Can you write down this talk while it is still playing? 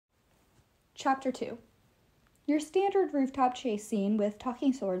Chapter 2. Your standard rooftop chase scene with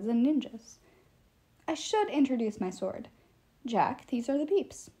talking swords and ninjas. I should introduce my sword. Jack, these are the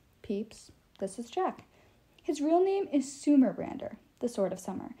peeps. Peeps, this is Jack. His real name is Sumerbrander, the Sword of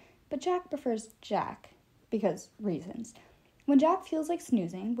Summer, but Jack prefers Jack, because reasons. When Jack feels like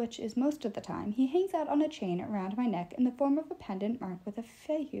snoozing, which is most of the time, he hangs out on a chain around my neck in the form of a pendant marked with a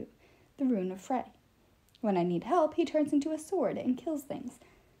Fehu, the rune of Frey. When I need help, he turns into a sword and kills things.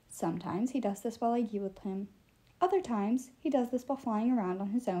 Sometimes he does this while I yield him. Other times, he does this while flying around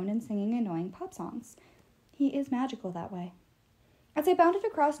on his own and singing annoying pop songs. He is magical that way. As I bounded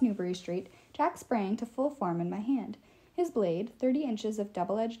across Newbury Street, Jack sprang to full form in my hand. His blade, 30 inches of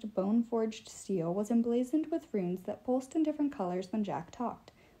double-edged bone-forged steel, was emblazoned with runes that pulsed in different colors when Jack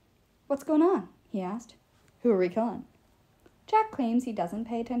talked. "What's going on?" he asked. "Who are we killing?" Jack claims he doesn't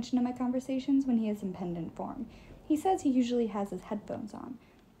pay attention to my conversations when he is in pendant form. He says he usually has his headphones on.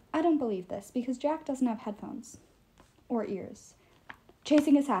 I don't believe this, because Jack doesn't have headphones. Or ears.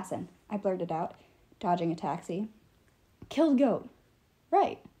 "Chasing assassin," I blurted out, dodging a taxi. "Killed goat."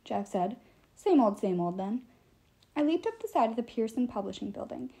 "Right," Jack said. Same old then." I leaped up the side of the Pearson Publishing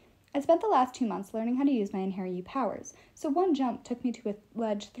building. I spent the last 2 months learning how to use my Inherit powers, so one jump took me to a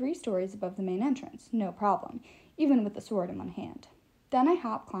ledge 3 stories above the main entrance, no problem, even with the sword in one hand. Then I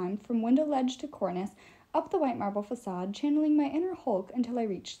climbed from window ledge to cornice, up the white marble facade, channeling my inner Hulk until I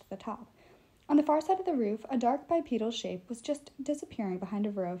reached the top. On the far side of the roof, a dark bipedal shape was just disappearing behind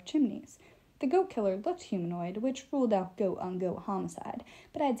a row of chimneys. The goat killer looked humanoid, which ruled out goat-on-goat homicide,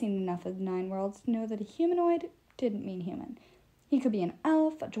 but I'd seen enough of the Nine Worlds to know that a humanoid didn't mean human. He could be an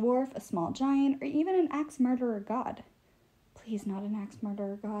elf, a dwarf, a small giant, or even an axe-murderer god. Please not an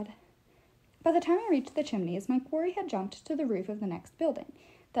axe-murderer god. By the time I reached the chimneys, my quarry had jumped to the roof of the next building.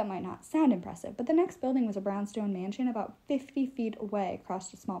 That might not sound impressive, but the next building was a brownstone mansion about 50 feet away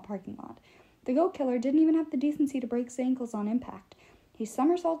across a small parking lot. The goat killer didn't even have the decency to break his ankles on impact. He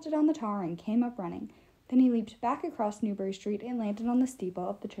somersaulted on the tar and came up running. Then he leaped back across Newbury Street and landed on the steeple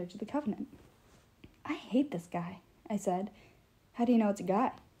of the Church of the Covenant. "I hate this guy," I said. "How do you know it's a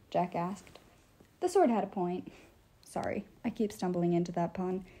guy?" Jack asked. The sword had a point. Sorry, I keep stumbling into that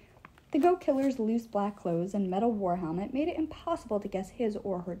pun. The goat killer's loose black clothes and metal war helmet made it impossible to guess his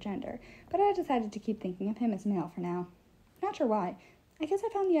or her gender, but I decided to keep thinking of him as male for now. Not sure why. I guess I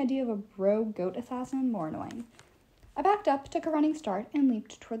found the idea of a bro goat assassin more annoying. I backed up, took a running start, and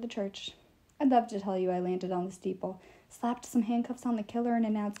leaped toward the church. I'd love to tell you I landed on the steeple, slapped some handcuffs on the killer, and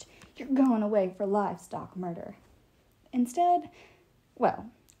announced, "You're going away for livestock murder." Instead,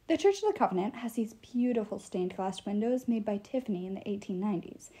 the Church of the Covenant has these beautiful stained glass windows made by Tiffany in the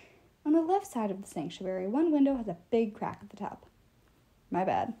 1890s. On the left side of the sanctuary, one window has a big crack at the top. My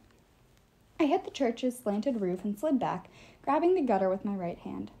bad. I hit the church's slanted roof and slid back, grabbing the gutter with my right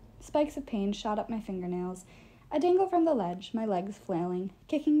hand. Spikes of pain shot up my fingernails. I dangled from the ledge, my legs flailing,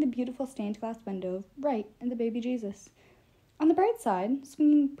 kicking the beautiful stained glass window right into baby Jesus. On the bright side,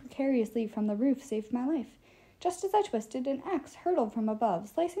 swinging precariously from the roof saved my life. Just as I twisted, an axe hurtled from above,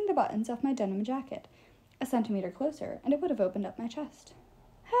 slicing the buttons off my denim jacket. A centimeter closer, and it would have opened up my chest.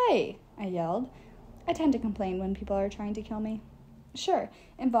 "Hey!" I yelled. I tend to complain when people are trying to kill me. Sure,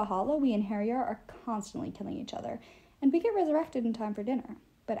 in Valhalla, we and Harrier are constantly killing each other, and we get resurrected in time for dinner.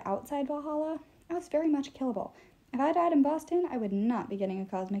 But outside Valhalla, I was very much killable. If I died in Boston, I would not be getting a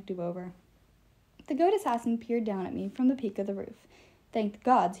cosmic do-over. The goat assassin peered down at me from the peak of the roof. Thank the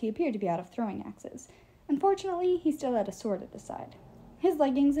gods, he appeared to be out of throwing axes. Unfortunately, he still had a sword at his side. His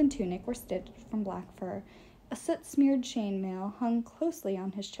leggings and tunic were stitched from black fur. A soot-smeared chainmail hung closely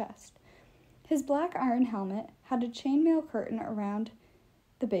on his chest. His black iron helmet had a chainmail curtain around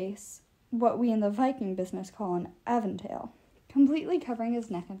the base, what we in the Viking business call an aventail, completely covering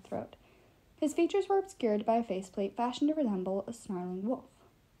his neck and throat. His features were obscured by a faceplate fashioned to resemble a snarling wolf.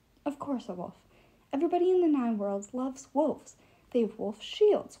 Of course a wolf. Everybody in the Nine Worlds loves wolves. They have wolf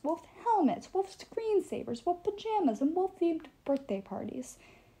shields, wolf helmets, wolf screensavers, wolf pajamas, and wolf-themed birthday parties.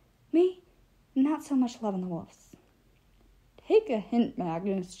 Me, not so much loving the wolves. "Take a hint,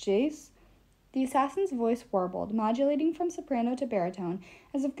 Magnus, Chase." The assassin's voice warbled, modulating from soprano to baritone,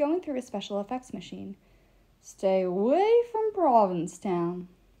 as if going through a special effects machine. "Stay away from Provincetown."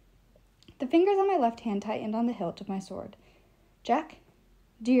 The fingers on my left hand tightened on the hilt of my sword. "Jack,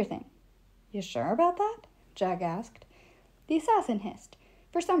 do your thing." "You sure about that?" Jack asked. The assassin hissed.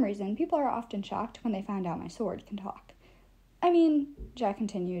 For some reason, people are often shocked when they find out my sword can talk. "I mean," Jack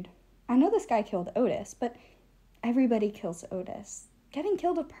continued, "I know this guy killed Otis, but everybody kills Otis. Getting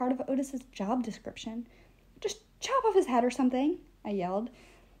killed is part of Otis's job description. Just chop off his head or something," I yelled.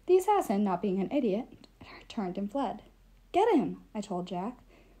 The assassin, not being an idiot, turned and fled. "Get him," I told Jack.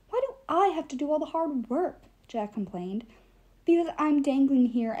 "Why do I have to do all the hard work?" Jack complained. "Because I'm dangling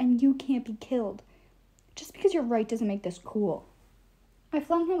here and you can't be killed. Just because you're right doesn't make this cool." I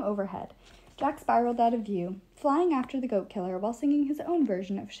flung him overhead. Jack spiraled out of view, flying after the goat killer while singing his own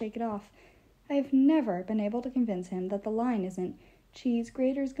version of Shake It Off. I have never been able to convince him that the line isn't "Cheese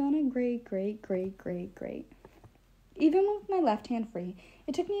grater's gonna grate, grate, grate, grate, grate." Even with my left hand free,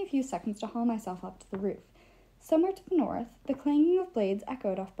 it took me a few seconds to haul myself up to the roof. Somewhere to the north, the clanging of blades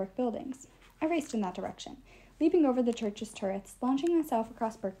echoed off brick buildings. I raced in that direction, leaping over the church's turrets, launching myself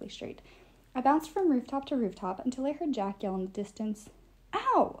across Berkeley Street. I bounced from rooftop to rooftop until I heard Jack yell in the distance,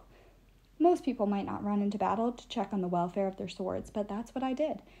 "Ow!" Most people might not run into battle to check on the welfare of their swords, but that's what I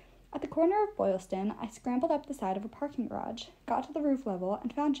did. At the corner of Boylston, I scrambled up the side of a parking garage, got to the roof level,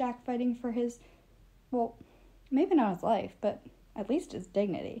 and found Jack fighting for his, well, maybe not his life, but at least his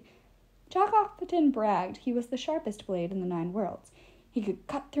dignity. Jack often bragged he was the sharpest blade in the 9 worlds. He could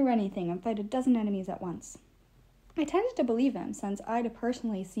cut through anything and fight a dozen enemies at once. I tended to believe him, since I'd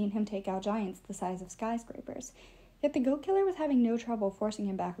personally seen him take out giants the size of skyscrapers. Yet the goat killer was having no trouble forcing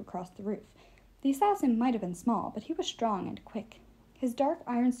him back across the roof. The assassin might have been small, but he was strong and quick. His dark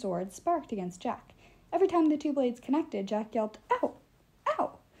iron sword sparked against Jack. Every time the 2 blades connected, Jack yelped, "Ow!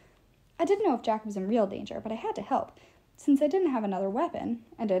 Ow!" I didn't know if Jack was in real danger, but I had to help. Since I didn't have another weapon,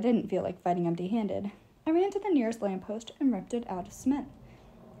 and I didn't feel like fighting empty-handed, I ran to the nearest lamppost and ripped it out of cement.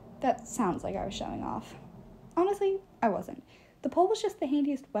 That sounds like I was showing off. Honestly, I wasn't. The pole was just the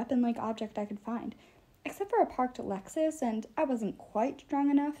handiest weapon-like object I could find, except for a parked Lexus, and I wasn't quite strong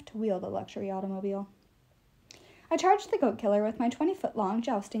enough to wield a luxury automobile. I charged the goat killer with my 20-foot-long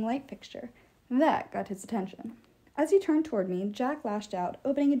jousting light fixture. That got his attention. As he turned toward me, Jack lashed out,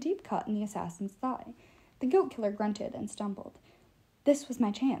 opening a deep cut in the assassin's thigh. The goat killer grunted and stumbled. This was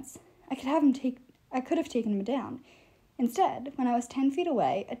my chance. I could have taken him down. Instead, when I was 10 feet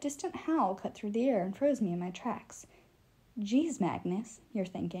away, a distant howl cut through the air and froze me in my tracks. "Geez, Magnus," you're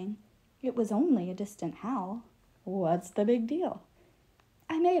thinking. It was only a distant howl. What's the big deal?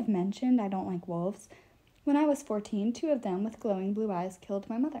 I may have mentioned I don't like wolves. When I was 14, 2 of them with glowing blue eyes killed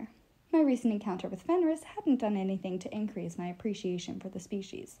my mother. My recent encounter with Fenris hadn't done anything to increase my appreciation for the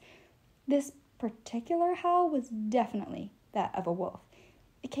species. This particular howl was definitely that of a wolf.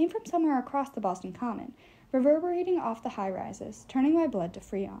 It came from somewhere across the Boston Common, reverberating off the high-rises, turning my blood to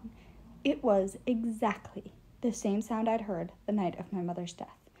freon. It was exactly the same sound I'd heard the night of my mother's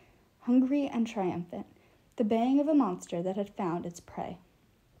death. Hungry and triumphant, the baying of a monster that had found its prey.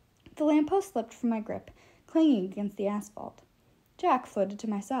 The lamppost slipped from my grip, clanging against the asphalt. Jack floated to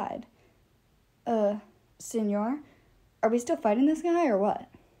my side. Senor, are we still fighting this guy or what?"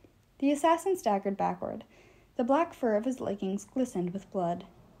 The assassin staggered backward. The black fur of his leggings glistened with blood.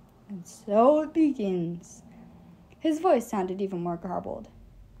 "And so it begins." His voice sounded even more garbled.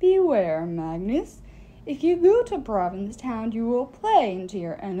 "Beware, Magnus. If you go to Provincetown, you will play into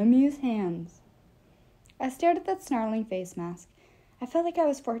your enemy's hands." I stared at that snarling face mask. I felt like I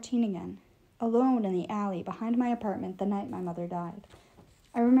was 14 again, alone in the alley behind my apartment the night my mother died.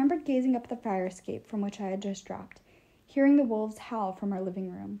 I remembered gazing up the fire escape from which I had just dropped, hearing the wolves howl from our living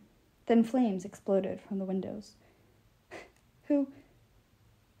room. Then flames exploded from the windows. Who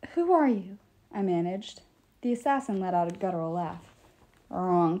are you?" I managed. The assassin let out a guttural laugh.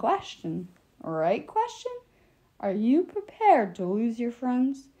 "Wrong question. Right question? Are you prepared to lose your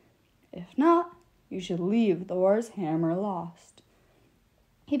friends? If not, you should leave Thor's hammer lost."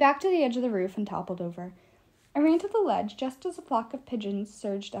 He backed to the edge of the roof and toppled over. I ran to the ledge just as a flock of pigeons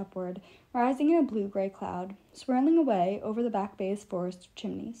surged upward, rising in a blue-gray cloud, swirling away over the Back Bay's forest of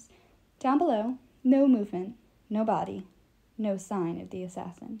chimneys. Down below, no movement, no body, no sign of the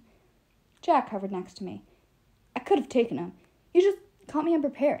assassin. Jack hovered next to me. "I could have taken him. You just caught me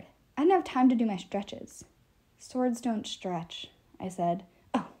unprepared. I didn't have time to do my stretches." "Swords don't stretch," I said.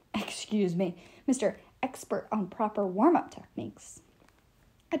 "Oh, excuse me, Mr. Expert on proper warm-up techniques."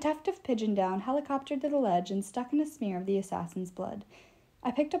 A tuft of pigeon down helicoptered to the ledge and stuck in a smear of the assassin's blood.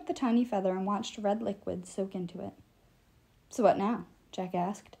 I picked up the tiny feather and watched red liquid soak into it. "So what now?" Jack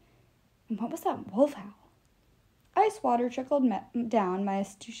asked. "And what was that wolf howl?" Ice water trickled down my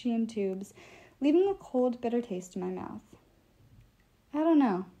Eustachian tubes, leaving a cold, bitter taste in my mouth. "I don't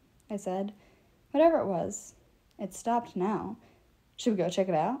know," I said. "Whatever it was, it stopped now. Should we go check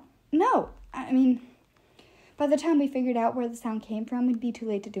it out?" "No, I mean, by the time we figured out where the sound came from, we'd be too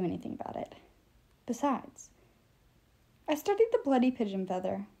late to do anything about it. Besides," I studied the bloody pigeon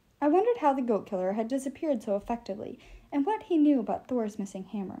feather. I wondered how the goat killer had disappeared so effectively, and what he knew about Thor's missing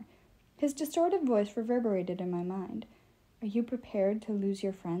hammer. His distorted voice reverberated in my mind. "Are you prepared to lose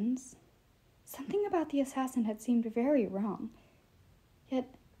your friends?" Something about the assassin had seemed very wrong.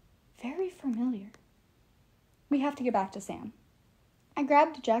 Yet familiar. We have to get back to Sam. I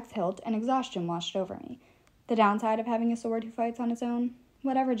grabbed Jack's hilt and exhaustion washed over me. The downside of having a sword who fights on his own?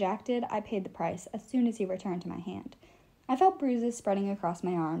 Whatever Jack did, I paid the price as soon as he returned to my hand. I felt bruises spreading across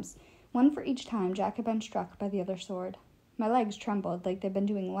my arms, one for each time Jack had been struck by the other sword. My legs trembled like they'd been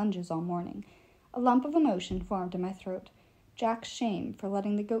doing lunges all morning. A lump of emotion formed in my throat. Jack's shame for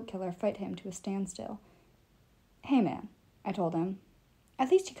letting the goat killer fight him to a standstill. "Hey, man," I told him. "At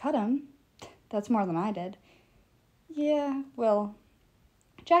least you cut him. That's more than I did." "Yeah, well..."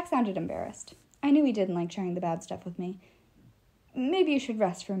 Jack sounded embarrassed. I knew he didn't like sharing the bad stuff with me. "Maybe you should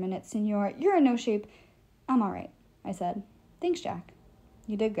rest for a minute, senor. You're in no shape..." "I'm all right," I said. "Thanks, Jack.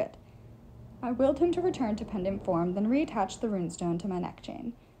 You did good." I willed him to return to pendant form, then reattached the runestone to my neck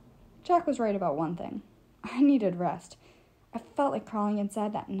chain. Jack was right about one thing. I needed rest. I felt like crawling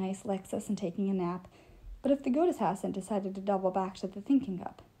inside that nice Lexus and taking a nap. But if the goat assassin decided to double back to the thinking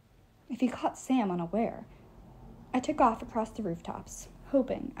cup, if he caught Sam unaware, I took off across the rooftops,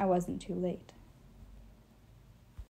 hoping I wasn't too late.